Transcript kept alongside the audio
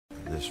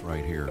This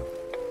right here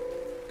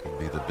could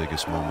be the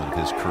biggest moment of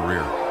his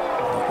career.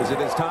 Is it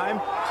his time?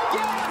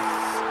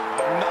 Yes!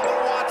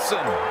 Noah Watson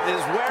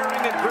is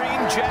wearing a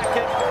green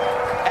jacket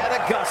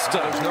at Augusta.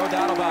 There's no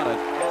doubt about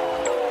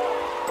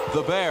it.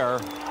 The Bear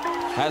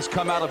has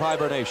come out of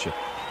hibernation.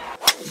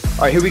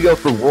 All right, here we go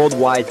for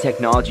Worldwide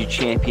Technology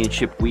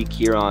Championship Week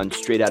here on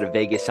Straight Out of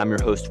Vegas. I'm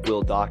your host,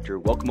 Will Doctor.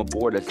 Welcome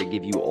aboard as I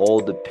give you all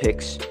the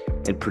picks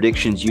and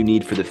predictions you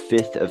need for the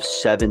 5th of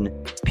 7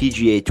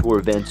 PGA Tour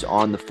events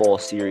on the Fall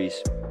Series.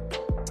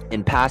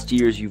 In past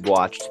years, you've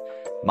watched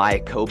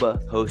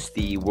Mayakoba host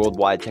the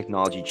Worldwide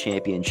Technology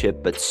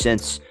Championship, but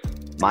since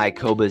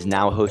Mayakoba is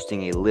now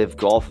hosting a live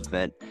golf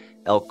event,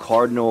 El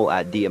Cardinal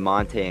at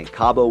Diamante and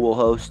Cabo will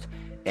host,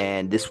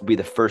 and this will be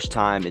the first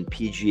time in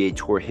PGA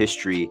Tour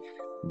history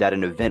that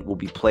an event will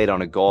be played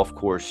on a golf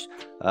course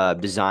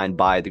designed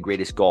by the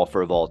greatest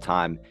golfer of all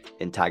time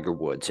in Tiger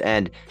Woods.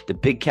 And the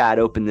Big Cat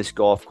opened this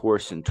golf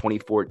course in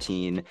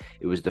 2014.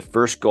 It was the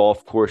first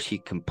golf course he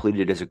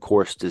completed as a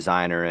course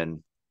designer,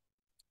 and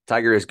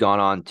Tiger has gone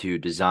on to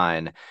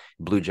design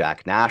Blue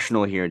Jack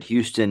National here in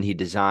Houston. He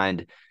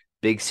designed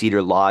Big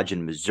Cedar Lodge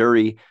in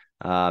Missouri.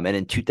 And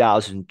in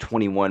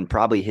 2021,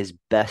 probably his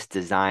best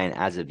design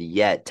as of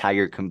yet,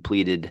 Tiger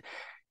completed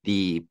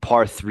the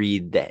par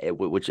 3,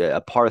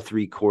 a par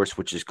 3 course,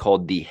 which is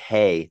called the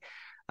Hay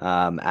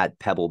at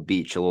Pebble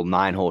Beach, a little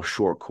 9-hole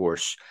short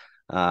course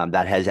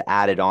that has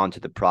added on to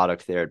the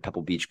product there at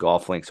Pebble Beach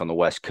Golf Links on the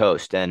West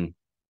Coast. And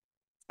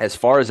as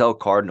far as El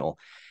Cardinal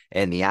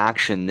and the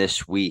action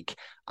this week,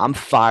 I'm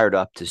fired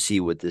up to see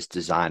what this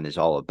design is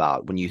all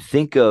about. When you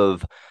think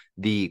of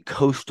the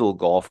coastal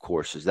golf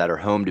courses that are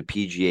home to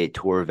PGA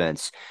Tour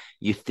events,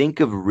 you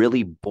think of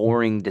really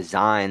boring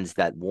designs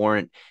that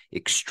warrant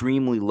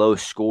extremely low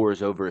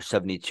scores over a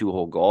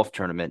 72-hole golf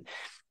tournament.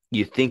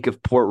 You think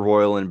of Port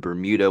Royal in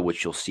Bermuda,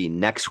 which you'll see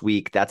next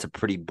week. That's a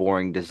pretty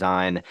boring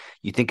design.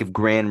 You think of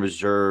Grand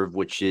Reserve,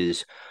 which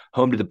is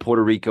home to the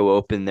Puerto Rico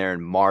Open there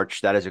in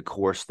March. That is a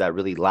course that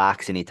really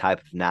lacks any type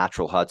of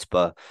natural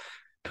chutzpah.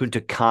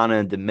 Punta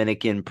Cana,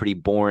 Dominican, pretty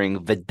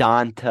boring.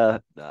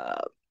 Vedanta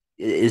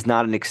is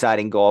not an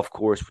exciting golf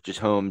course, which is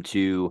home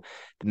to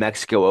the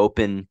Mexico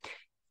Open.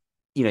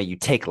 You know, you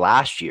take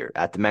last year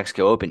at the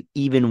Mexico Open,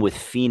 even with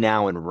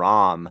Finau and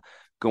Rahm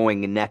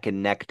going neck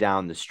and neck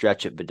down the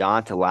stretch at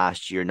Vedanta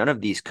last year, none of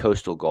these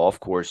coastal golf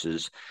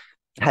courses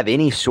have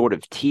any sort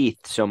of teeth.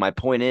 So my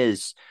point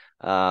is,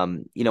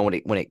 when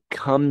it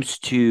comes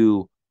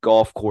to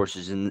golf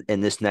courses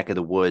in this neck of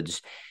the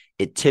woods,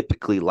 it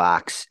typically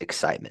lacks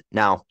excitement.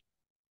 Now,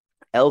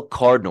 El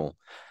Cardinal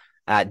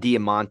at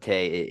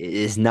Diamante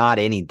is not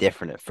any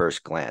different at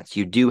first glance.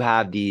 You do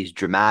have these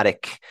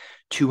dramatic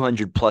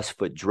 200-plus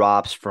foot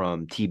drops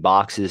from tee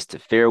boxes to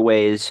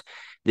fairways.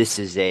 This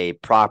is a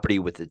property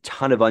with a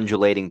ton of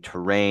undulating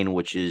terrain,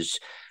 which is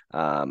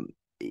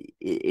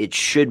it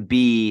should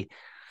be,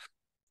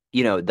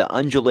 the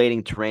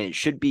undulating terrain. It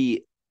should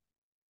be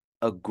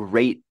a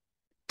great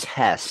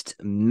test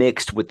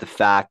mixed with the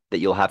fact that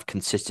you'll have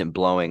consistent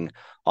blowing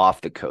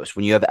off the coast.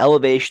 When you have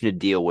elevation to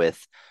deal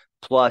with,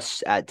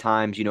 plus at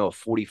times, a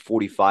 40,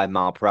 45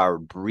 mile per hour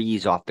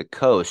breeze off the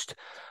coast,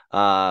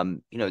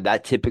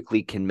 that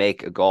typically can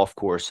make a golf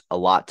course a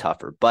lot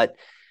tougher. But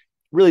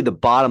really the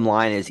bottom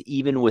line is,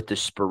 even with the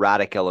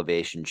sporadic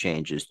elevation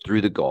changes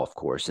through the golf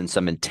course and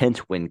some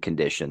intense wind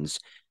conditions,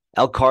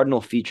 El Cardinal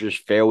features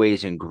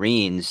fairways and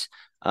greens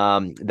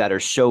that are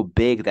so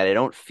big that I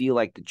don't feel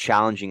like the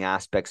challenging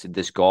aspects of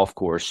this golf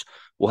course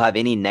will have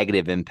any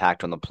negative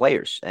impact on the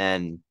players.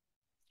 And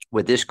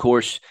with this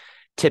course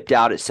tipped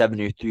out at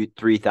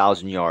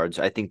 73,000 yards,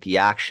 I think the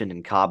action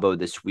in Cabo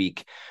this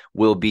week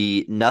will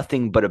be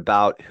nothing but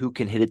about who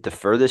can hit it the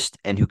furthest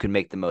and who can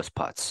make the most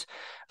putts.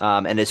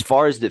 And as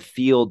far as the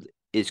field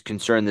is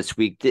concerned this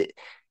week,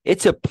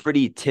 it's a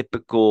pretty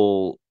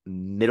typical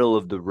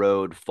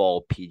middle-of-the-road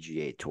fall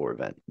PGA Tour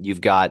event.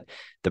 You've got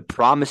the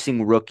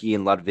promising rookie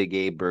in Ludwig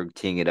Aberg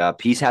teeing it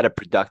up. He's had a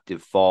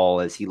productive fall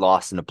as he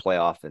lost in a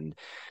playoff in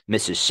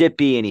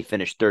Mississippi, and he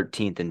finished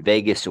 13th in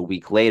Vegas a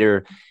week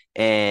later.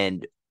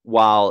 And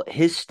while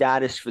his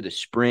status for the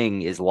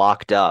spring is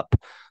locked up,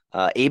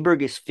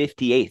 Aberg is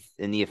 58th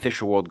in the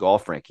official world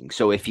golf ranking.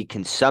 So if he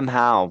can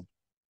somehow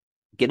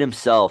get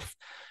himself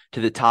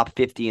to the top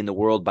 50 in the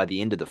world by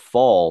the end of the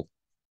fall,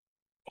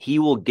 he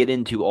will get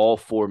into all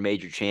 4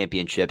 major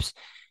championships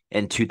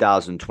in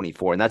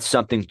 2024. And that's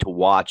something to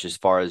watch as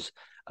far as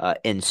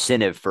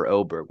incentive for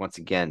Oberg. Once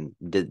again,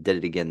 did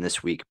it again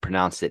this week,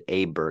 pronounced it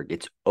Aberg.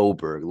 It's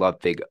Oberg,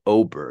 Ludwig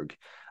Oberg.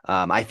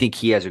 I think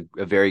he has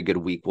a very good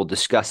week. We'll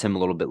discuss him a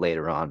little bit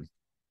later on.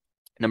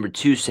 Number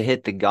 2,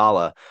 Sahith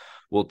Theegala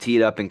will tee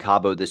it up in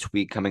Cabo this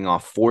week, coming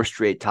off 4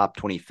 straight top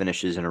 20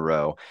 finishes in a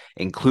row,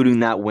 including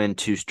that win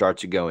 2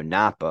 starts ago in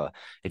Napa.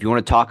 If you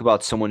want to talk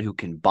about someone who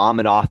can bomb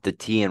it off the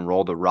tee and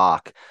roll the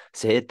rock,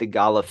 Sahith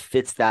Theegala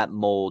fits that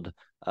mold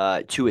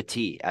to a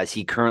tee, as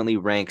he currently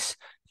ranks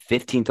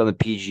 15th on the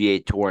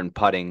PGA Tour in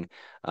putting.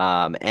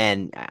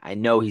 And I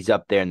know he's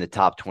up there in the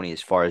top 20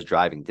 as far as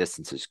driving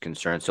distance is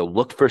concerned. So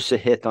look for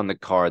Sahith on the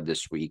card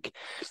this week.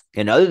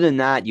 And other than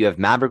that, you have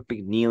Maverick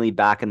McNeely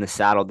back in the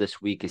saddle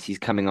this week as he's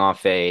coming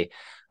off a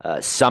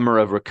summer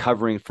of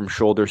recovering from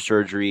shoulder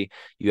surgery.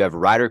 You have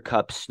Ryder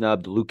Cup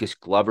snubbed Lucas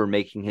Glover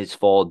making his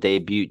fall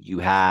debut. You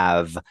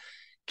have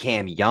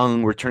Cam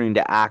Young returning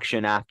to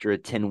action after a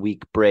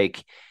 10-week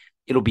break.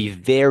 It'll be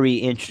very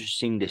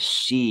interesting to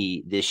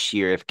see this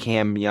year if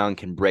Cam Young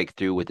can break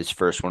through with his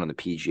first one on the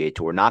PGA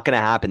Tour. Not going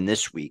to happen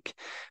this week,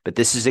 but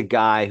this is a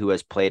guy who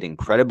has played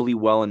incredibly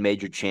well in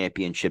major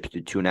championships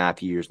through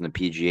 2.5 years on the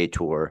PGA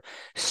Tour,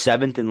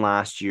 7th in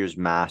last year's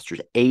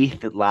Masters,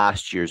 8th at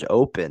last year's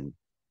Open.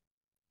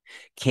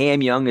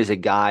 Cam Young is a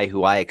guy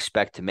who I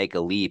expect to make a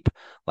leap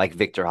like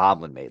Victor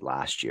Hovland made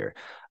last year.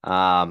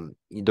 The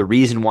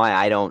reason why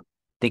I don't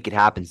think it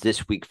happens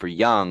this week for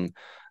Young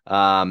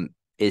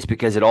is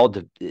because it all,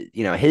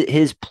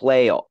 his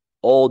play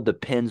all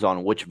depends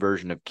on which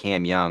version of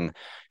Cam Young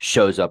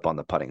shows up on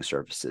the putting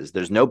surfaces.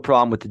 There's no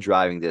problem with the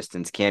driving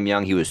distance. Cam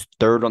Young, he was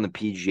 3rd on the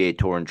PGA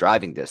Tour in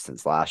driving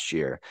distance last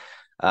year.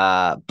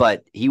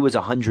 But he was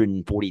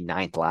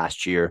 149th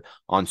last year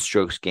on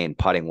strokes gained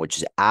putting, which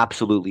is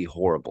absolutely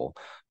horrible.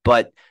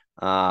 But,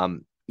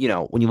 when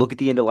you look at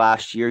the end of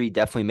last year, he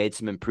definitely made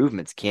some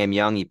improvements. Cam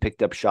Young, he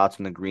picked up shots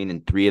on the green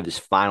in 3 of his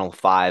final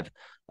 5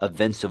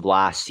 events of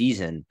last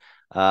season.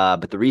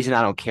 But the reason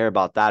I don't care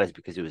about that is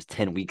because it was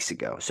 10 weeks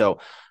ago. So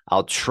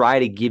I'll try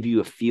to give you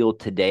a feel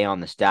today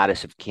on the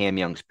status of Cam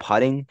Young's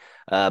putting.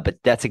 But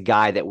that's a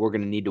guy that we're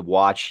going to need to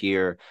watch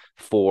here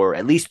for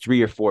at least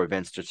 3 or 4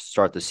 events to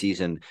start the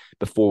season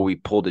before we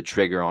pull the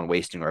trigger on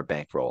wasting our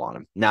bankroll on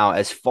him. Now,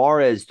 as far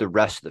as the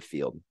rest of the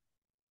field,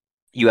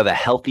 you have a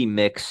healthy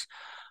mix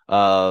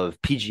of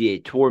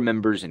PGA Tour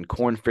members and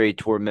Korn Ferry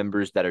Tour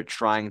members that are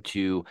trying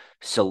to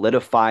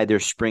solidify their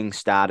spring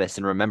status.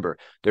 And remember,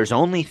 there's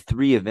only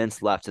 3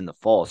 events left in the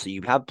fall. So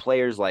you have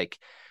players like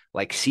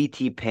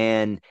CT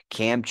Pan,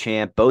 Cam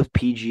Champ, both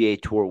PGA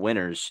Tour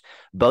winners.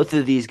 Both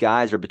of these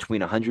guys are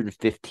between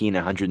 115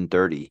 and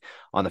 130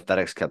 on the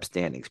FedEx Cup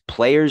standings.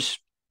 Players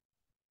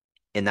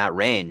in that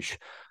range,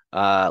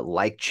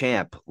 like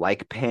Champ,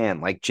 like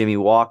Pan, like Jimmy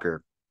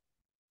Walker,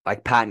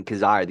 like Patton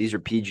Kizzire, these are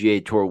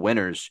PGA Tour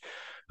winners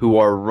who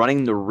are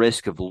running the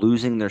risk of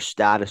losing their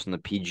status on the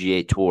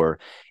PGA Tour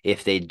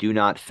if they do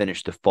not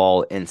finish the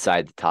fall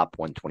inside the top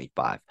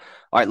 125.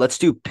 All right, let's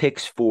do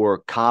picks for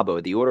Cabo.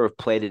 The order of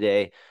play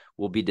today,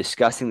 we'll be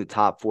discussing the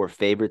top 4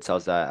 favorites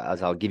as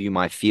I'll give you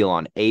my feel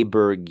on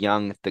Aberg,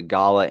 Young,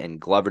 Theegala,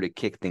 and Glover to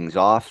kick things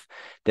off.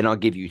 Then I'll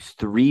give you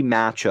 3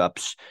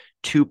 matchups,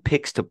 2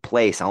 picks to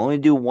place. I'll only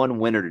do 1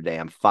 winner today.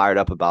 I'm fired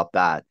up about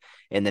that.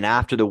 And then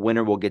after the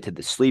winner, we'll get to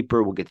the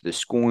sleeper. We'll get to the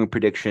scoring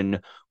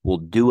prediction. We'll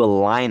do a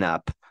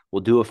lineup. We'll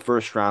do a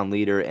first-round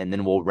leader, and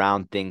then we'll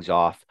round things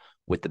off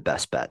with the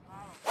best bet.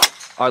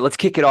 All right, let's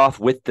kick it off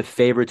with the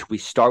favorites. We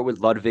start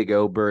with Ludvig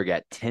Åberg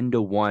at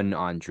 10-1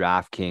 on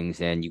DraftKings,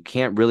 and you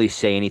can't really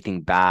say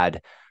anything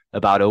bad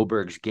about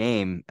Åberg's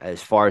game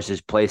as far as his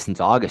play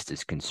since August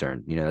is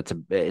concerned.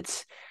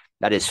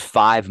 That is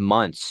 5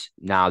 months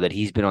now that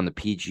he's been on the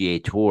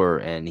PGA Tour,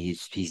 and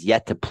he's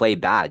yet to play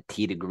bad.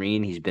 Tee to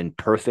green, he's been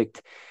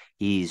perfect.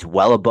 He's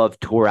well above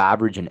tour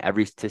average in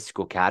every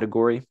statistical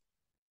category.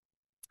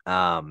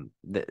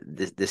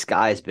 This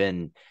guy has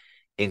been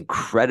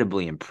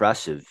incredibly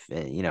impressive.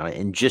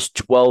 In just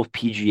 12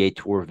 PGA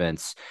Tour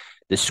events,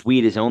 the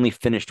Swede has only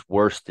finished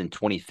worse than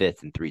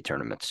 25th in 3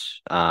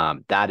 tournaments.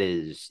 That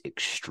is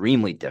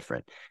extremely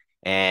different.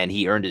 And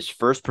he earned his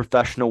first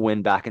professional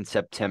win back in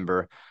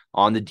September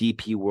on the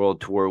DP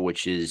World Tour,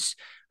 which is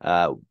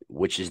the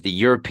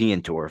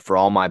European Tour for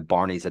all my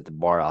Barneys at the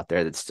bar out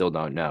there that still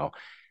don't know.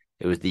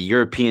 It was the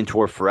European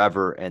Tour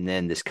forever, and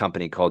then this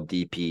company called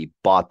DP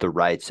bought the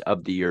rights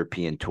of the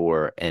European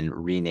Tour and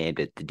renamed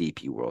it the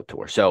DP World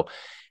Tour. So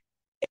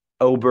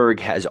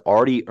Åberg has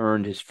already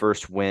earned his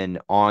first win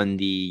on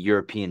the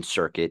European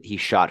circuit. He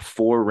shot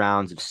 4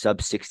 rounds of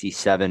sub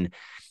 67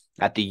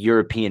 at the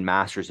European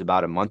Masters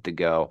about a month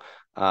ago.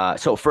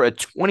 So for a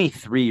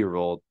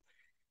 23-year-old,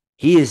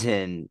 he is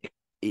in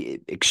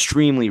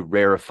extremely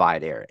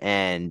rarefied air.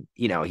 And,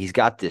 he's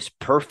got this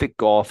perfect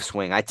golf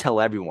swing. I tell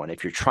everyone,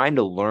 if you're trying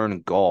to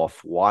learn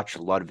golf, watch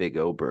Ludvig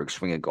Åberg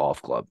swing a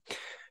golf club.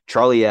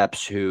 Charlie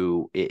Epps,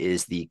 who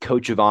is the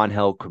coach of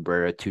Angel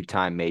Cabrera,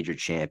 2-time major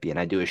champion.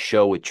 I do a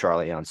show with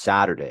Charlie on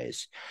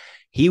Saturdays.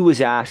 He was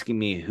asking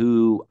me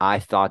who I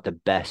thought the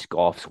best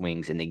golf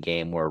swings in the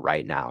game were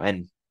right now.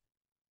 And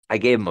I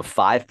gave him a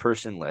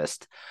 5-person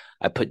list.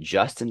 I put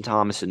Justin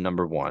Thomas at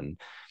number 1.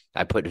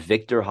 I put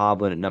Victor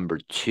Hovland at number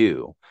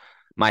 2.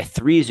 My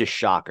 3 is a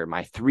shocker.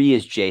 My 3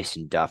 is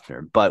Jason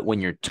Dufner. But when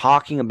you're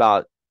talking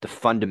about the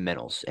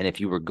fundamentals, and if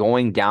you were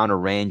going down a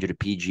range at a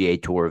PGA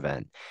Tour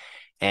event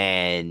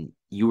and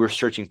you were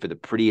searching for the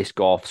prettiest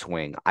golf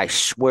swing, I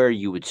swear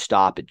you would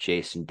stop at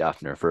Jason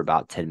Dufner for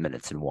about 10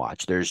 minutes and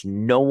watch. There's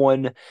no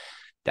one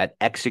that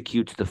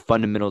executes the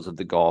fundamentals of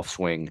the golf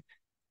swing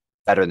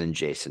better than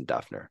Jason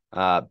Dufner.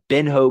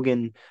 Ben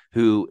Hogan,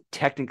 who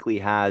technically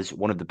has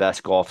one of the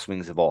best golf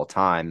swings of all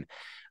time,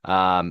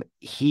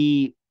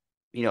 he,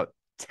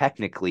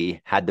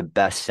 technically had the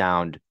best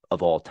sound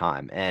of all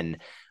time. And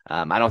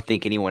I don't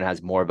think anyone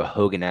has more of a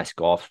Hogan-esque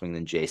golf swing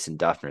than Jason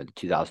Dufner, the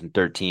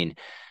 2013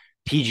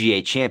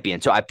 PGA champion.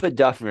 So I put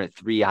Dufner at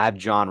 3. I have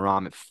Jon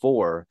Rahm at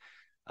 4.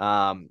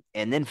 And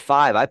then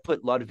 5, I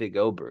put Ludvig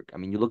Åberg. I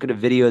mean, you look at a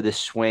video of this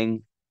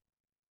swing,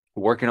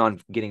 working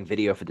on getting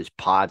video for this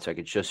pod so I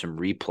could show some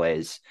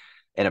replays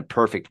in a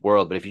perfect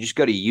world. But if you just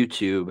go to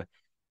YouTube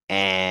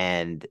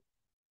and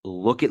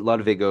look at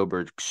Ludvig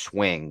Åberg's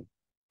swing,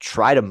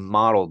 try to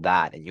model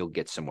that and you'll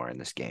get somewhere in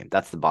this game.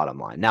 That's the bottom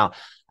line. Now,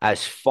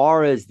 as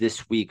far as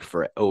this week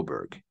for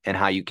Åberg and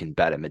how you can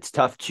bet him, it's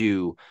tough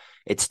to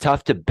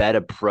bet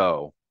a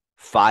pro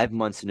 5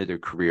 months into their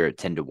career at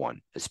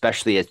 10-1,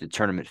 especially as the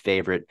tournament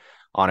favorite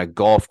on a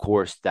golf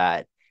course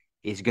that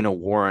is going to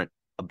warrant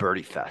a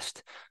birdie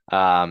fest.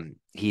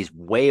 He's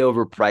way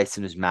overpriced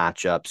in his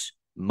matchups,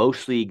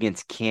 mostly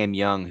against Cam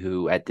Young,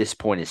 who at this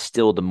point is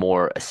still the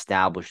more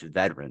established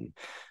veteran.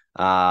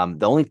 The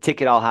only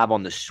ticket I'll have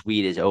on the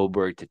suite is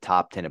Åberg to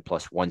top 10 at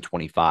plus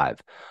 125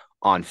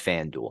 on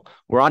FanDuel.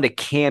 We're on to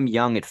Cam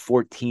Young at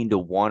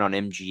 14-1 on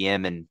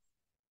MGM, and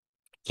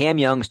Cam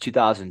Young's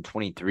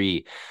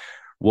 2023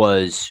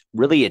 was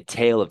really a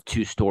tale of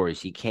two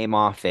stories. He came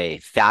off a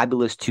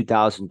fabulous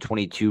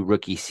 2022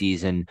 rookie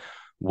season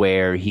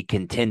where he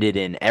contended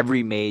in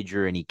every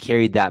major, and he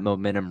carried that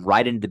momentum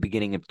right into the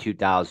beginning of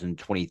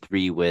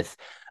 2023 with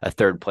a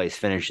third-place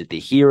finish at the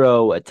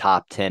Hero, a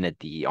top 10 at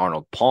the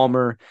Arnold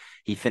Palmer.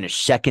 He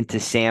finished second to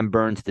Sam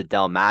Burns at the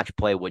Dell Match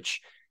Play,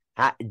 which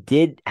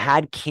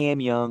had Cam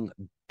Young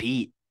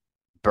beat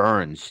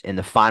Burns in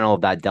the final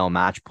of that Dell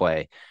Match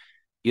Play,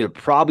 you'd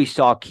probably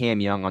saw Cam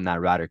Young on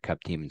that Ryder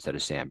Cup team instead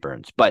of Sam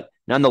Burns. But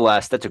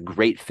nonetheless, that's a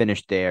great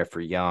finish there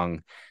for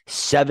Young.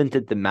 7th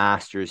at the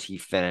Masters, he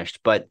finished.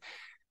 But,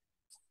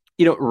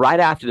 right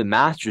after the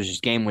Masters,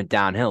 his game went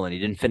downhill, and he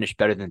didn't finish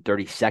better than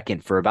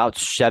 32nd for about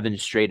 7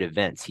 straight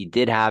events. He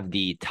did have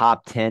the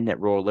top 10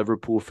 at Royal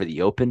Liverpool for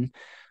the Open.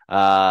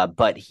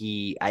 But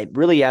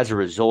really, as a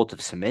result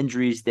of some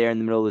injuries there in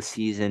the middle of the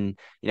season,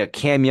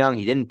 Cam Young,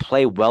 he didn't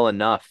play well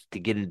enough to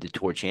get into the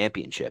Tour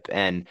Championship.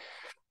 And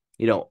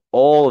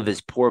all of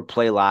his poor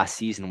play last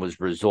season was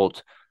a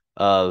result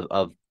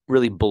of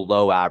really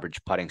below average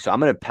putting. So I'm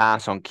going to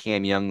pass on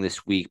Cam Young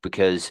this week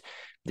because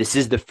this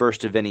is the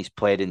first event he's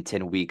played in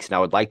 10 weeks. And I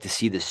would like to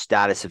see the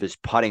status of his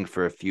putting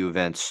for a few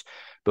events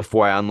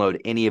before I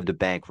unload any of the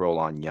bankroll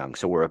on Young.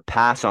 So we're a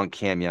pass on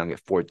Cam Young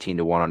at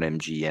 14-1 on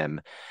MGM.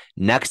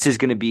 Next is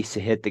going to be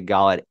Sahith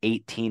Theegala at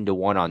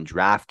 18-1 on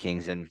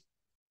DraftKings. And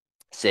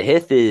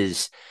Sahith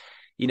is,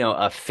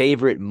 a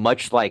favorite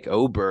much like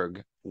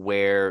Åberg,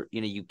 where,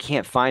 you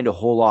can't find a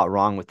whole lot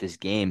wrong with this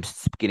game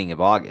since the beginning of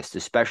August,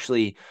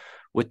 especially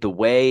with the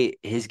way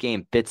his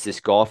game fits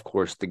this golf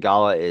course.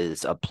 Theegala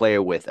is a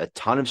player with a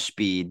ton of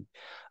speed,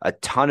 a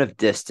ton of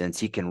distance.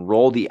 He can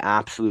roll the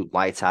absolute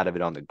lights out of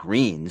it on the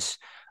greens.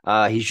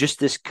 He's just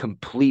this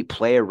complete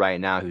player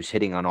right now who's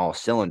hitting on all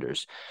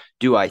cylinders.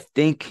 Do I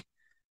think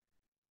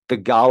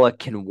Theegala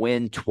can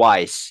win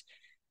twice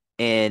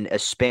in a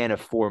span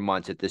of 4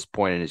 months at this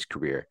point in his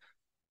career?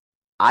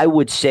 I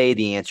would say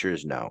the answer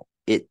is no.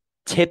 It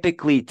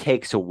typically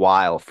takes a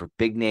while for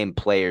big name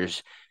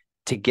players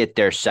to get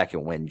their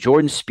second win.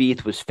 Jordan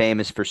Spieth was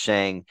famous for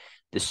saying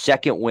the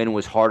second win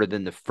was harder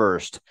than the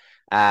first,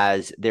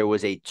 as there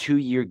was a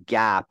 2-year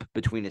gap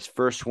between his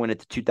first win at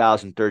the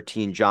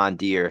 2013 John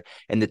Deere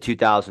and the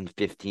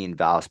 2015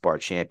 Valspar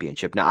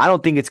Championship. Now, I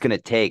don't think it's going to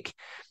take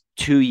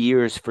 2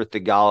 years for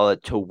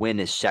Theegala to win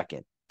his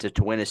second,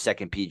 to win his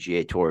second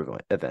PGA Tour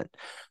event.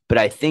 But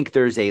I think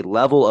there's a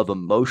level of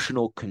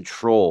emotional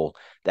control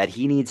that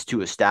he needs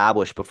to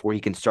establish before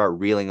he can start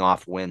reeling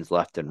off wins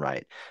left and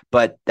right.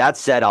 But that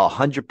said, I'll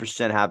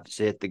 100% have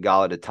to hit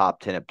Theegala to top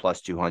 10 at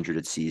plus 200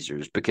 at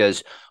Caesars,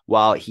 because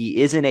while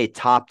he isn't a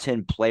top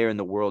 10 player in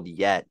the world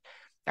yet,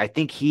 I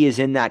think he is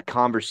in that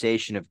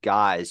conversation of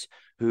guys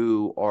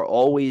who are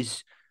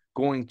always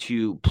going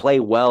to play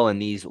well in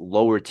these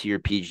lower tier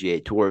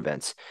PGA Tour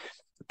events.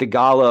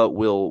 Theegala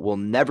will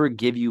never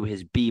give you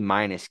his B-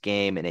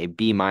 game in a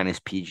B-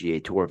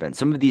 PGA Tour event.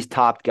 Some of these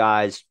top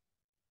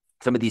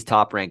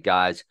ranked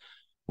guys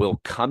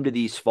will come to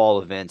these fall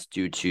events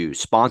due to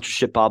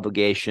sponsorship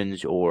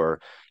obligations,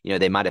 or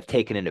they might have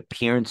taken an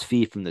appearance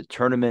fee from the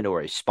tournament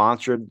or a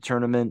sponsor of the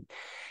tournament.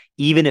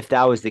 Even if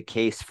that was the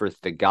case for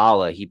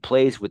Theegala, he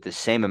plays with the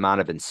same amount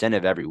of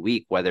incentive every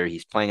week, whether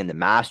he's playing in the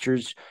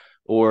Masters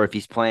or if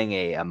he's playing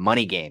a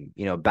money game,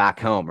 back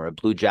home, or a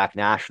Blue Jack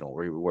National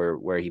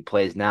where he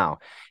plays now.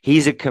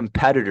 He's a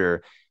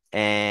competitor,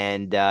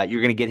 and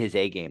you're going to get his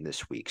A game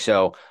this week.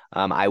 So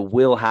I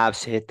will have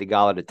Sahith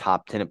Theegala to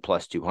top 10 at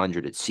plus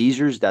 200 at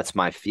Caesars. That's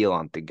my feel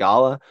on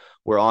Theegala.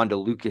 We're on to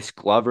Lucas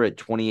Glover at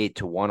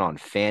 28-1 on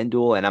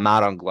FanDuel, and I'm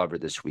out on Glover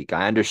this week.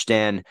 I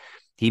understand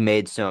he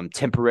made some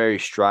temporary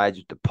strides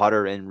with the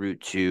putter en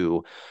route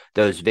to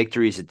those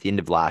victories at the end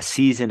of last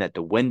season at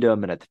the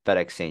Wyndham and at the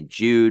FedEx St.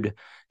 Jude.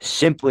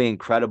 simply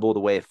incredible the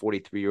way a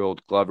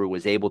 43-year-old Glover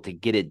was able to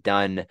get it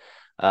done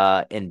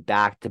in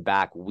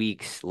back-to-back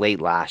weeks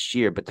late last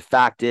year. But the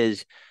fact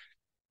is,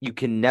 you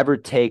can never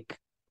take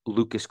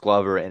Lucas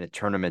Glover in a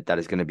tournament that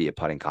is going to be a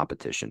putting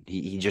competition.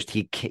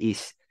 He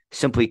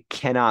simply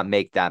cannot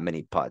make that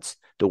many putts.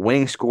 The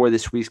winning score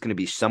this week is going to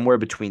be somewhere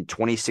between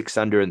 26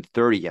 under and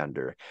 30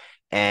 under.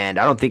 And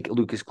I don't think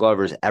Lucas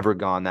Glover has ever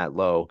gone that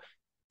low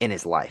in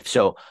his life.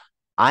 So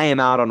I am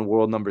out on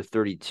world number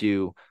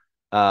 32,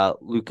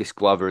 Lucas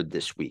Glover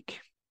this week.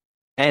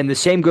 And the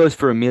same goes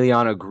for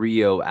Emiliano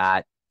Grillo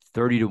at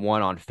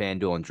 30-1 on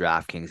FanDuel and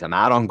DraftKings. I'm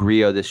out on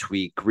Grillo this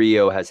week.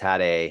 Grillo has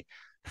had a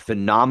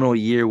phenomenal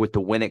year with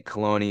the win at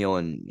Colonial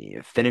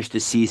and finished the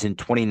season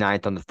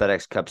 29th on the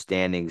FedEx Cup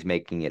standings,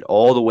 making it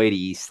all the way to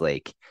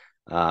Eastlake.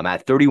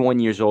 At 31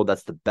 years old,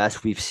 that's the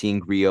best we've seen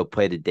Grillo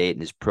play to date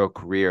in his pro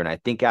career. And I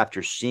think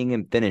after seeing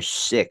him finish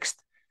 6th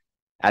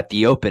at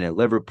the Open at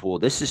Liverpool,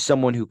 this is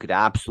someone who could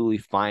absolutely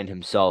find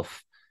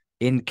himself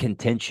in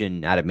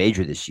contention at a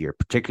major this year,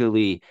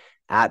 particularly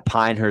at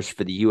Pinehurst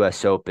for the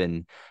U.S.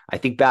 Open. I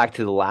think back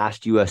to the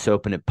last U.S.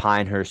 Open at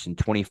Pinehurst in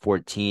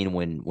 2014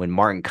 when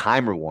Martin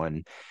Kaymer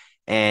won.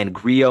 And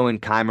Grillo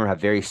and Kaymer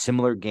have very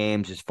similar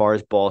games as far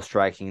as ball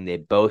striking. They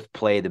both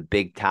play the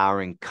big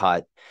towering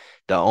cut.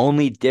 The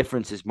only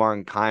difference is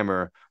Martin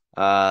Kaymer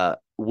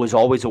was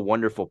always a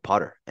wonderful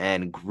putter,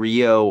 and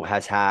Grillo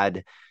has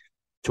had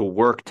to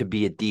work to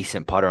be a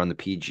decent putter on the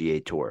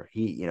PGA Tour.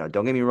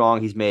 Don't get me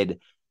wrong, he's made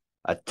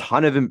a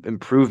ton of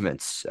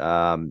improvements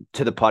to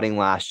the putting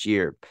last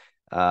year,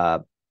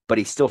 but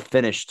he still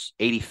finished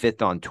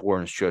 85th on tour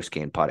in strokes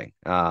gained putting.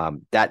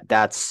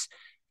 That's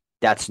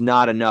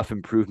not enough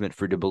improvement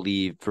for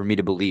me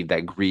to believe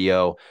that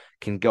Grillo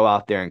can go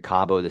out there in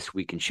Cabo this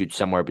week and shoot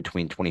somewhere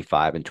between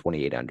 25 and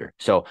 28 under.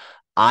 So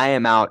I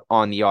am out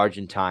on the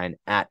Argentine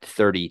at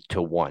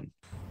 30-1.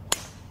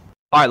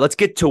 All right, let's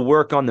get to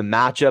work on the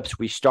matchups.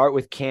 We start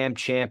with Cam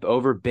Champ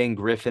over Ben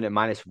Griffin at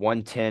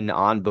 -110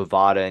 on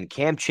Bovada. And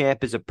Cam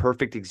Champ is a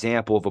perfect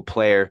example of a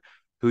player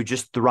who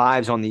just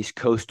thrives on these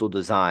coastal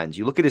designs.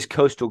 You look at his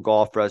coastal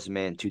golf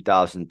resume in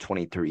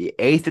 2023,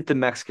 8th at the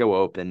Mexico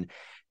Open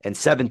and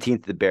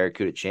 17th at the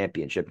Barracuda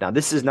Championship. Now,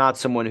 this is not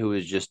someone who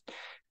is just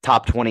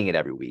top 20 it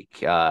every week.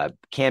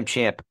 Cam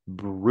Champ,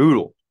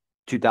 brutal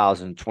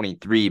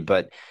 2023,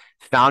 but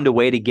found a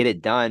way to get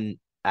it done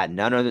at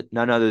none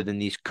other than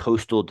these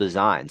coastal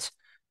designs.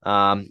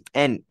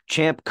 And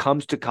Champ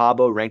comes to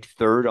Cabo ranked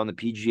 3rd on the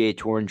PGA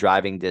Tour in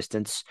driving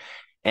distance.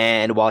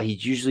 And while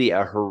he's usually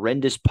a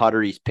horrendous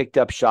putter, he's picked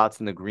up shots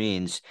in the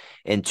greens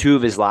in 2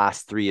 of his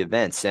last 3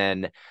 events.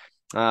 And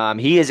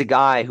he is a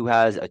guy who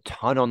has a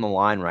ton on the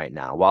line right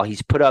now. While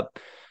he's put up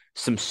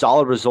some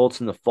solid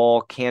results in the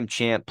fall, Cam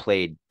Champ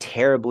played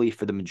terribly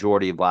for the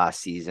majority of last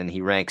season.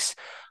 He ranks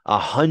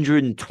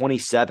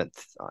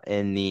 127th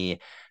in the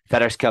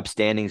FedEx Cup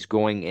standings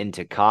going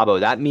into Cabo.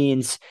 That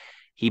means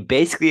he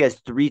basically has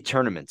 3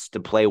 tournaments to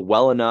play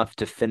well enough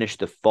to finish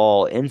the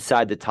fall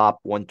inside the top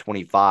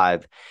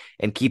 125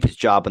 and keep his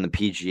job on the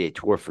PGA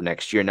Tour for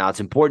next year. Now, it's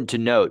important to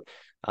note,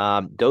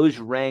 those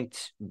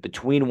ranked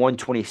between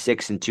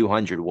 126 and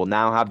 200 will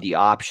now have the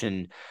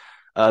option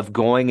of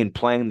going and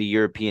playing the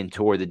European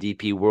Tour, the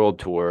DP World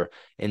Tour,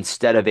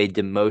 instead of a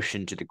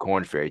demotion to the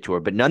Korn Ferry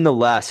Tour. But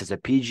nonetheless, as a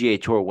PGA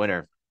Tour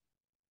winner,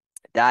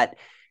 that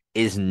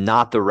is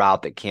not the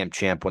route that Cam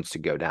Champ wants to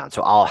go down.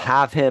 So I'll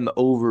have him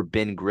over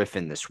Ben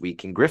Griffin this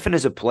week. And Griffin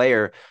is a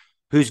player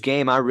whose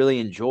game I really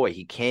enjoy.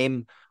 He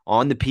came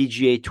on the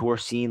PGA Tour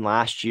scene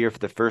last year for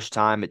the first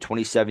time at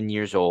 27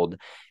 years old,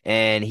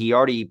 and he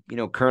already,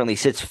 currently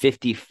sits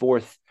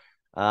 54th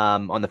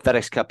on the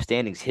FedEx Cup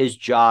standings. His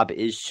job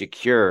is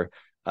secure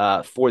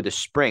for the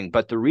spring.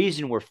 But the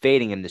reason we're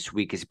fading him this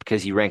week is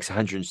because he ranks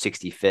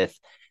 165th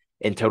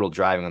in total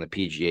driving on the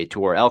PGA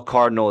Tour. El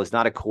Cardinal is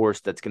not a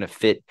course that's going to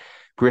fit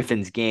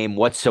Griffin's game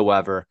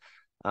whatsoever.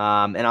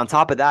 And on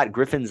top of that,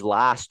 Griffin's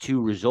last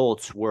 2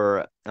 results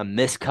were a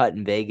miscut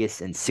in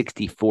Vegas and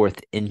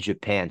 64th in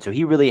Japan. So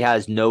he really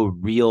has no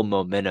real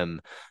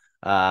momentum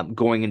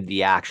going into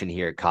the action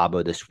here at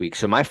Cabo this week.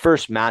 So my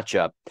first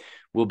matchup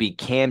will be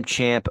Cam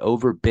Champ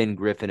over Ben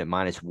Griffin at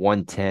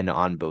 -110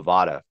 on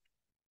Bovada.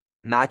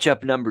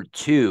 Matchup number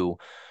 2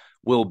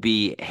 will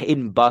be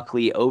Hayden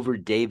Buckley over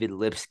David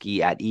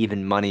Lipsky at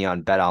even money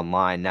on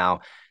BetOnline.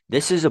 Now,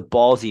 this is a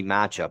ballsy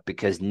matchup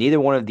because neither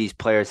one of these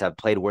players have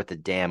played worth a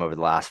damn over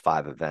the last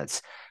 5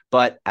 events.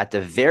 But at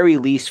the very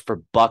least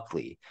for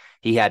Buckley,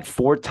 he had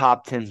 4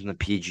 top 10s on the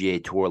PGA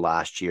Tour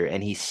last year,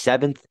 and he's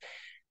 7th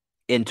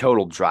in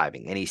total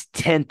driving, and he's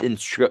 10th in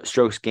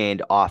strokes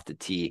gained off the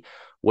tee.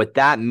 What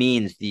that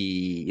means,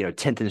 the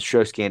 10th in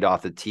strokes gained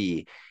off the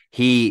tee,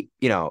 he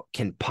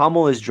can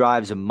pummel his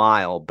drives a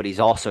mile, but he's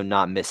also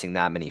not missing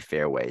that many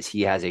fairways.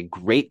 He has a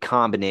great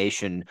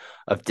combination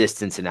of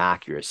distance and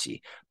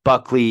accuracy.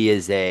 Buckley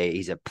he's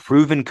a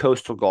proven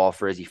coastal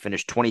golfer, as he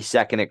finished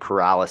 22nd at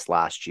Corrales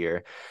last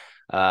year.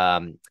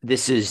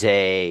 This is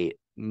a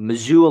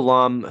Mizzou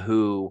alum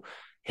who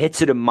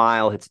hits it a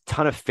mile, hits a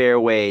ton of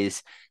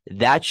fairways.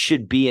 That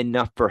should be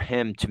enough for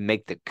him to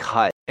make the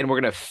cut And we're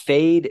going to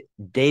fade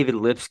David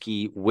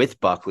Lipsky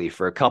with Buckley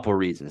for a couple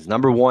reasons.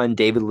 Number one,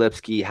 David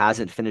Lipsky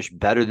hasn't finished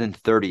better than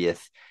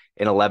 30th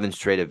in 11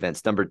 straight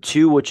events. Number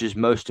two, which is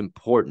most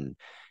important,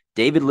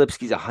 David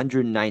Lipsky's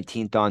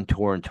 119th on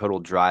tour in total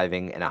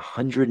driving and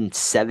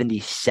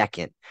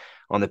 172nd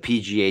on the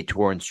PGA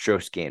Tour in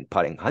strokes gained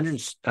putting.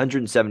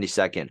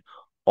 172nd,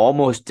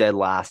 almost dead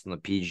last on the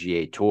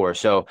PGA Tour.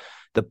 So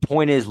the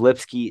point is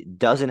Lipsky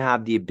doesn't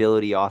have the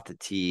ability off the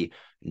tee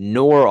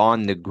nor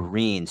on the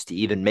greens to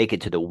even make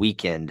it to the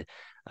weekend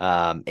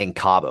in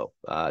Cabo.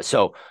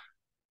 So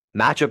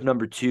matchup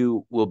number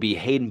 2 will be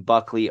Hayden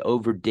Buckley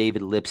over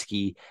David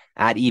Lipsky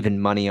at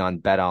even money on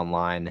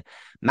BetOnline.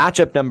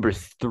 Matchup number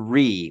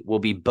 3 will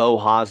be Beau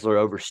Hossler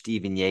over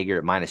Stephen Jaeger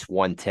at minus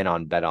 110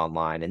 on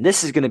BetOnline. And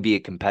this is going to be a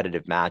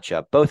competitive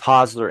matchup. Both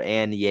Hossler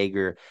and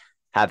Jaeger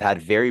have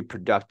had very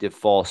productive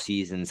fall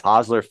seasons.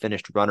 Hossler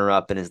finished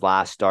runner-up in his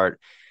last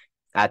start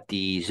at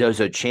the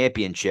Zozo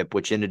Championship,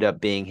 which ended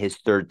up being his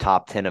third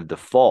top 10 of the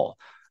fall.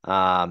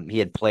 He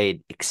had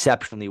played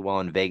exceptionally well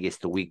in Vegas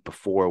the week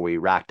before, where he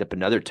racked up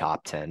another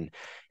top 10.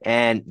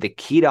 And the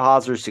key to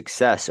Hossler's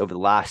success over the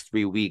last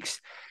 3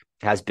 weeks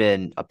has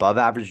been above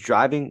average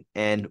driving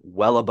and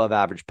well above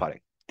average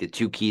putting, the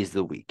two keys of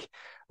the week.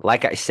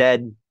 Like I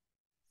said,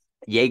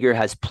 Jaeger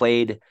has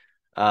played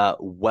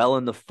well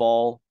in the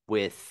fall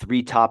with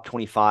 3 top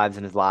 25s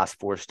in his last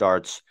 4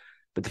 starts.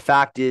 But the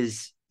fact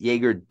is,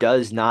 Jaeger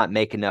does not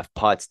make enough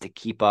putts to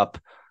keep up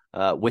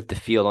with the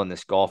field on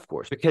this golf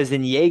course, because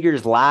in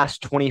Jaeger's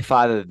last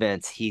 25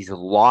 events, he's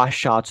lost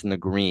shots on the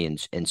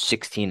greens in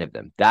 16 of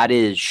them. That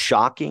is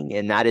shocking,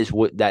 and that is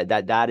what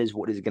that is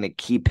what is going to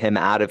keep him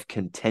out of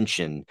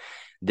contention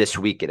this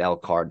week at El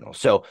Cardinal.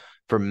 So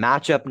for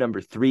matchup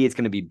number 3, it's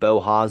going to be Beau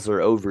Hossler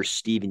over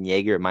Stephen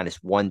Jaeger at minus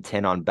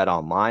 110 on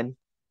BetOnline.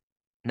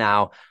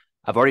 Now,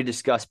 I've already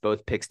discussed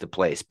both picks to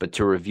place, but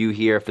to review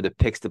here for the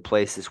picks to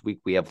place this week,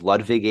 we have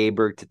Ludwig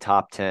Aberg to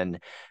top 10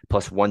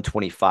 plus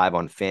 125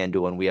 on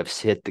FanDuel, and we have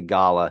Sahith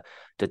Theegala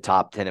to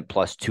top 10 at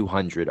plus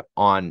 200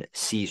 on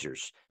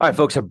Caesars. All right,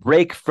 folks, a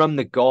break from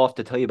the golf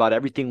to tell you about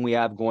everything we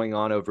have going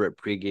on over at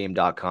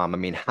pregame.com. I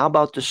mean, how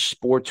about the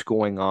sports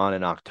going on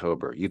in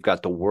October? You've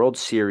got the World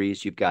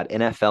Series, you've got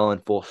NFL in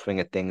full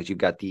swing of things, you've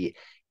got the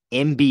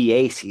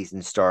NBA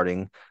season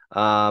starting.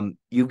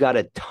 You've got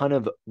a ton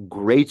of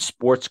great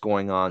sports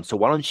going on. So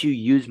why don't you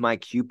use my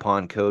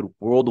coupon code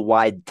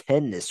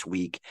worldwide10 this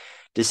week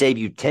to save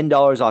you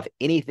 $10 off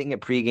anything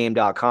at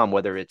pregame.com,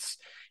 whether it's,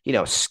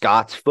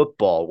 Scott's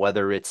football,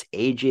 whether it's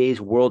AJ's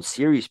World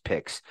Series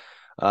picks,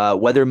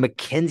 whether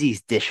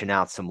Mackenzie's dishing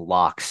out some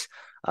locks.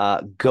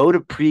 Go to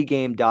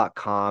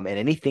pregame.com, and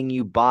anything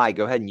you buy,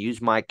 go ahead and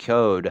use my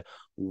code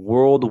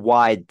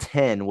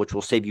worldwide10, which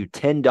will save you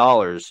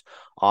 $10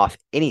 off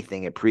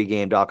anything at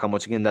pregame.com.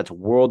 Once again, that's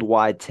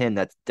worldwide10.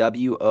 That's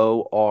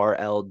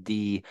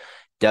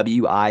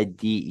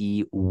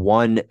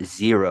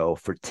WORLDWIDE10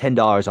 for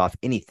 $10 off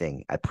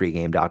anything at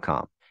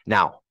pregame.com.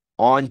 Now,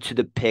 on to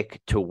the pick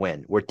to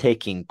win. We're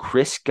taking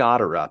Chris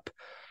Gotterup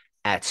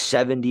at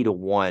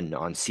 70-1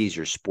 on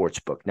Caesars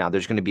Sportsbook. Now,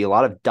 there's going to be a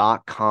lot of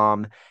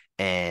 .com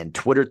and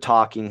Twitter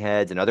talking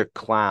heads and other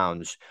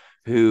clowns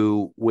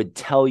who would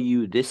tell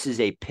you this is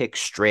a pick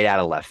straight out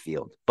of left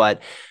field.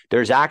 But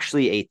there's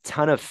actually a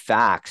ton of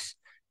facts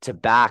to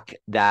back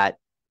that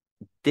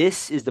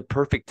this is the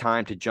perfect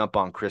time to jump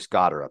on Chris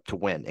Gotterup to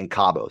win in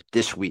Cabo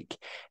this week.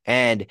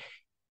 And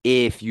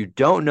if you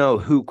don't know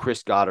who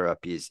Chris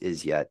Gotterup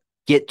is yet,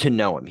 get to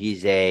know him.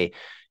 He's a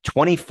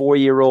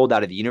 24-year-old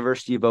out of the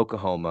University of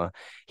Oklahoma.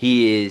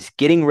 He is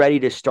getting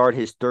ready to start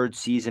his 3rd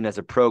season as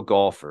a pro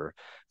golfer.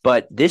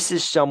 But this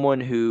is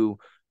someone who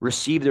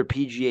received their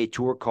PGA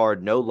Tour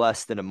card no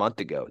less than a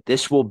month ago.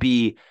 This will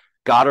be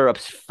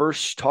Gotterup's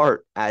first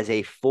start as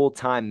a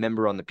full-time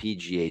member on the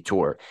PGA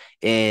Tour.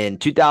 In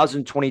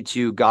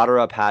 2022,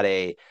 Gotterup had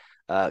a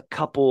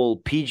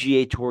couple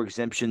PGA Tour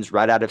exemptions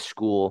right out of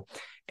school,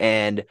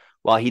 and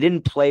while he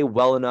didn't play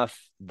well enough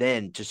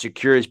then to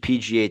secure his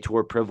PGA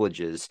Tour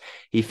privileges,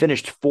 he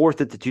finished 4th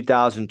at the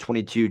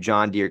 2022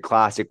 John Deere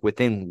Classic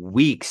within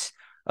weeks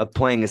of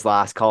playing his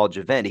last college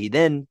event. He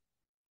then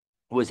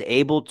was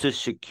able to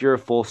secure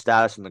full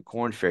status on the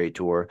Korn Ferry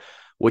Tour,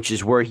 which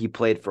is where he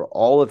played for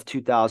all of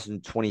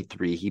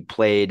 2023. He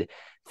played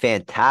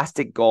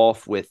fantastic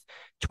golf with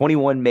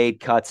 21 made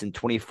cuts and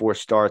 24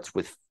 starts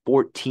with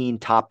 14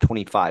 top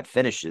 25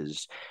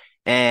 finishes.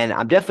 And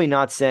I'm definitely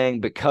not saying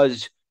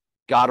because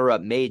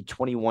Gotterup made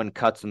 21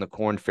 cuts on the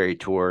Korn Ferry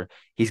Tour,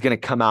 he's going to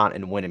come out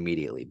and win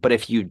immediately. But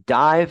if you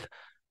dive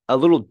a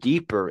little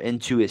deeper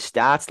into his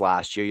stats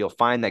last year, you'll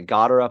find that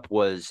Gotterup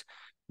was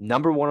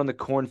number 1 on the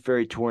Korn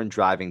Ferry Tour in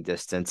driving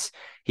distance.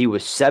 He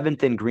was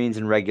 7th in greens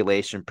and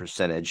regulation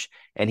percentage,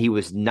 and he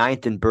was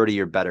 9th in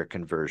birdie or better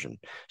conversion.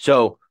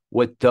 So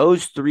what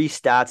those 3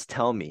 stats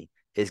tell me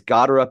is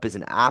Gotterup is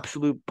an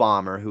absolute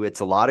bomber who hits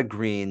a lot of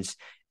greens,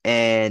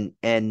 and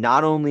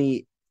not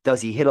only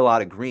does he hit a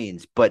lot of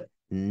greens, but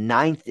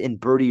ninth in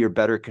birdie or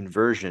better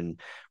conversion,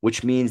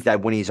 which means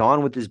that when he's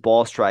on with his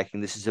ball striking,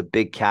 this is a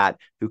big cat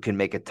who can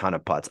make a ton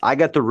of putts. I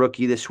got the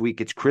rookie this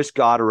week. It's Chris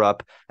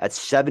Gotterup at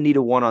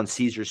 70-1 on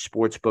Caesars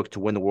Sportsbook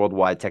to win the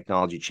Worldwide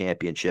Technology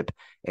Championship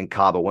in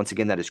Cabo. Once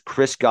again, that is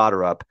Chris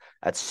Gotterup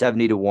at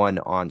 70-1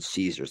 on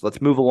Caesars.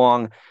 Let's move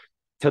along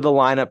to the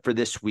lineup for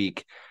this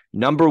week.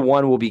 Number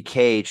 1 will be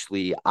KH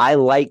Lee. I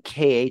like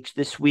KH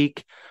this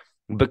week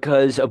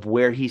because of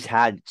where he's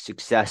had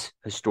success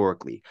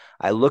historically.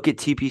 I look at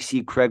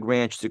TPC Craig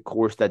Ranch as a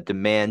course that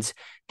demands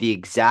the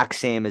exact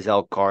same as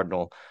El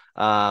Cardinal.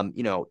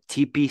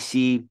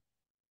 TPC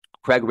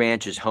Craig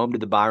Ranch is home to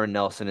the Byron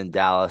Nelson in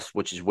Dallas,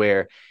 which is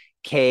where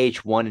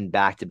KH won in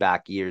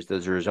back-to-back years.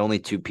 Those are his only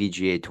 2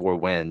 PGA Tour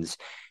wins.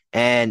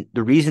 And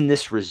the reason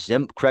this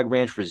Craig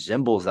Ranch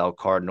resembles El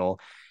Cardinal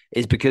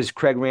is because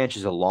Craig Ranch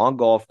is a long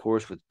golf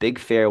course with big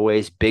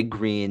fairways, big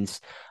greens,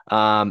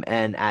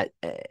 and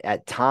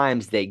at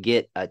times they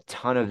get a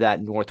ton of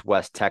that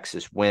Northwest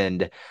Texas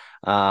wind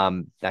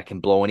that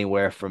can blow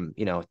anywhere from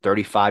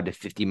 35 to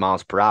 50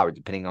 miles per hour,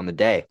 depending on the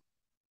day.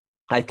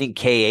 I think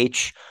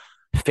KH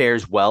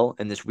fares well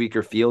in this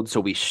weaker field,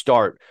 so we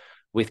start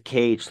with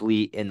KH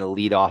Lee in the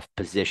leadoff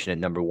position at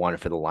number 1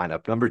 for the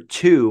lineup. Number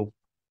 2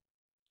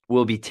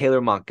 will be Taylor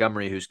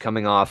Montgomery, who's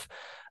coming off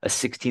a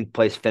 16th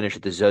place finish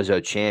at the Zozo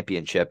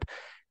Championship.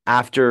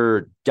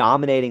 After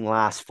dominating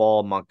last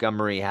fall,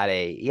 Montgomery had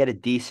a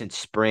decent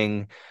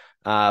spring,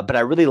 but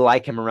I really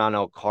like him around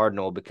El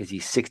Cardinal because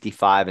he's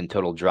 65 in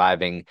total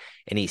driving,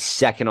 and he's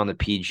second on the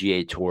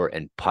PGA Tour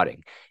in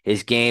putting.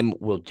 His game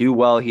will do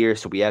well here,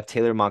 so we have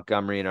Taylor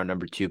Montgomery in our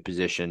number 2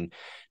 position.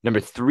 Number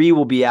 3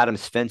 will be Adam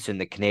Svensson,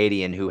 the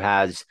Canadian, who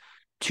has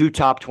 2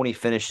 top 20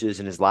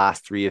 finishes in his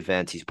last 3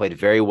 events. He's played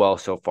very well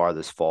so far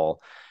this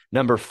fall.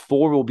 Number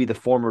 4 will be the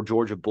former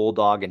Georgia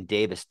Bulldog and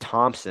Davis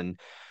Thompson,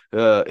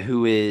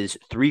 who is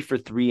 3 for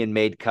 3 and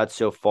made cuts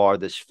so far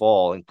this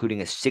fall, including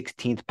a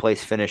 16th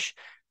place finish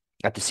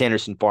at the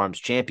Sanderson Farms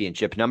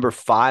Championship. Number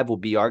 5 will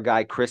be our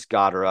guy, Chris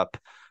Gotterup.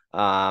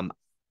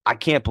 I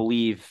can't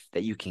believe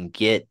that you can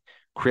get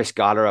Chris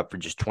Gotterup for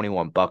just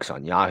 $21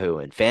 on Yahoo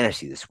and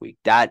fantasy this week.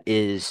 That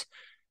is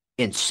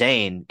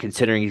insane,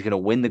 considering he's going to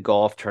win the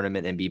golf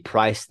tournament and be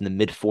priced in the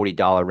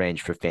mid-$40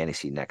 range for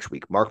fantasy next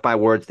week. Mark my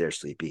words there,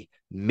 Sleepy.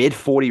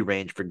 Mid-40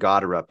 range for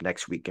Gotterup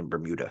next week in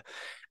Bermuda.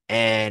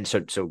 And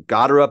so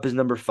Gotterup is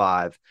number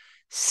 5.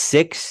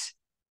 6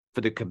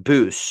 for the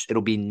caboose,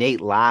 it'll be Nate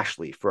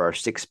Lashley for our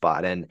 6th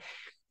spot. And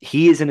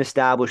he is an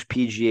established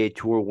PGA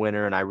Tour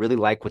winner, and I really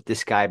like what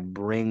this guy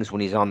brings when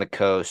he's on the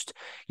coast.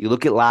 You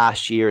look at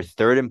last year,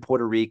 3rd in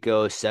Puerto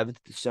Rico, 7th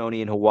at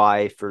Sony in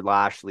Hawaii for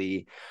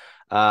Lashley.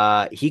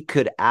 He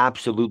could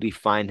absolutely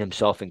find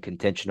himself in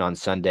contention on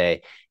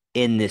Sunday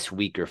in this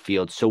weaker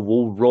field. So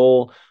we'll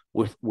roll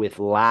with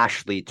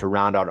Lashley to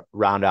round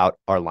out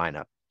our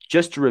lineup.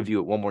 Just to review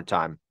it one more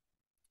time.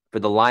 For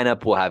the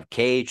lineup, we'll have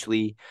KH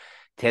Lee,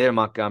 Taylor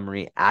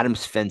Montgomery, Adam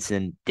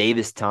Svensson,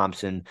 Davis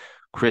Thompson,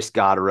 Chris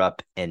Gotterup,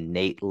 and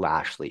Nate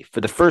Lashley.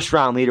 For the first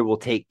round leader, we'll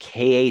take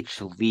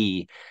KH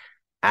Lee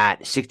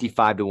at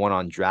 65-1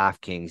 on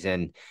DraftKings.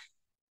 And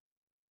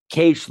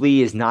KH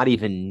Lee is not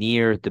even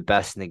near the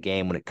best in the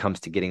game when it comes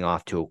to getting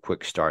off to a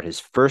quick start. His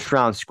first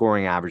round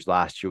scoring average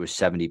last year was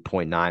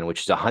 70.9,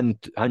 which is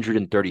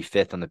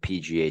 135th on the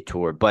PGA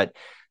Tour. But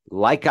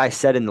like I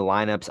said in the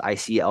lineups, I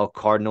see El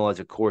Cardinal as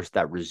a course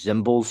that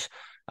resembles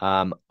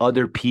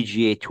other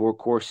PGA Tour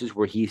courses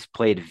where he's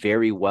played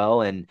very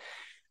well. And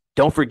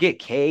don't forget,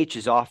 KH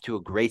is off to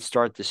a great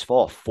start this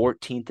fall.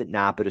 14th at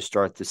Napa to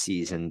start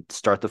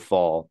the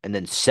fall, and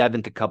then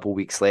 7th a couple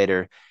weeks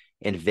later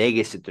in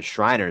Vegas at the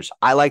Shriners.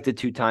 I like the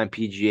 2-time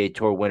PGA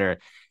Tour winner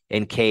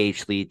in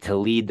KH Lee to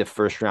lead the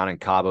first round in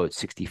Cabo at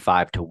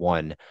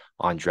 65-1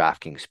 on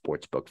DraftKings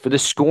Sportsbook. For the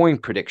scoring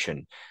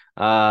prediction,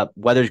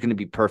 weather's going to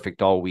be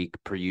perfect all week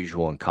per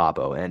usual in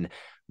Cabo. And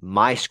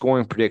my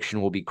scoring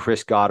prediction will be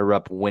Chris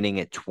Gotterup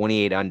winning at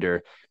 28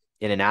 under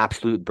in an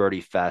absolute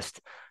birdie fest.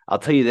 I'll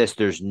tell you this,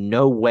 there's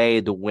no way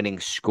the winning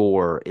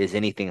score is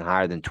anything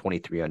higher than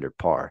 23 under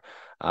par.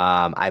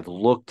 When you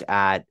look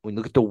at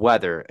the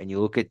weather and you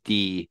look at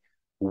the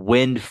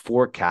wind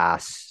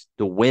forecasts,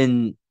 the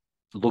wind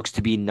looks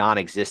to be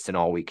non-existent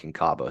all week in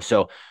Cabo.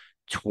 So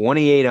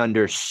 28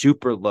 under,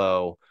 super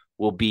low,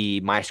 will be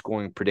my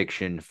scoring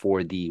prediction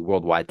for the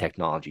Worldwide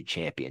Technology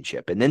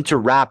Championship. And then to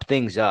wrap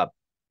things up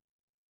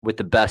with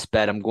the best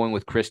bet, I'm going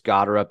with Chris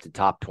Gotterup to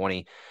top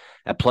 20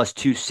 at plus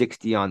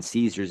 260 on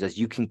Caesars, as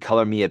you can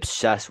color me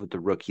obsessed with the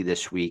rookie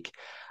this week.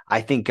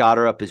 I think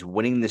Gotterup is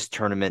winning this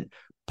tournament,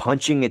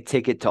 punching a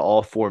ticket to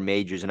all 4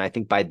 majors. And I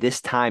think by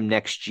this time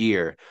next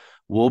year,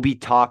 we'll be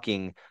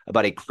talking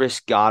about a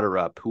Chris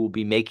Gotterup who will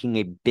be making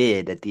a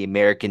bid at the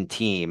American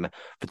team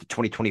for the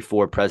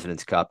 2024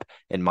 President's Cup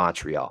in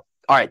Montreal.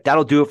 All right,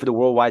 that'll do it for the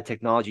Worldwide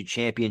Technology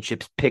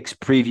Championships picks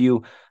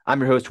preview. I'm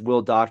your host,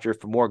 Will Doctor.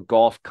 For more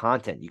golf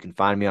content, you can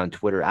find me on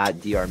Twitter at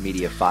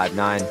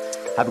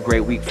drmedia59. Have a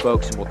great week,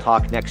 folks, and we'll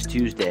talk next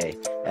Tuesday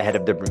ahead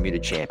of the Bermuda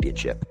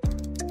Championship.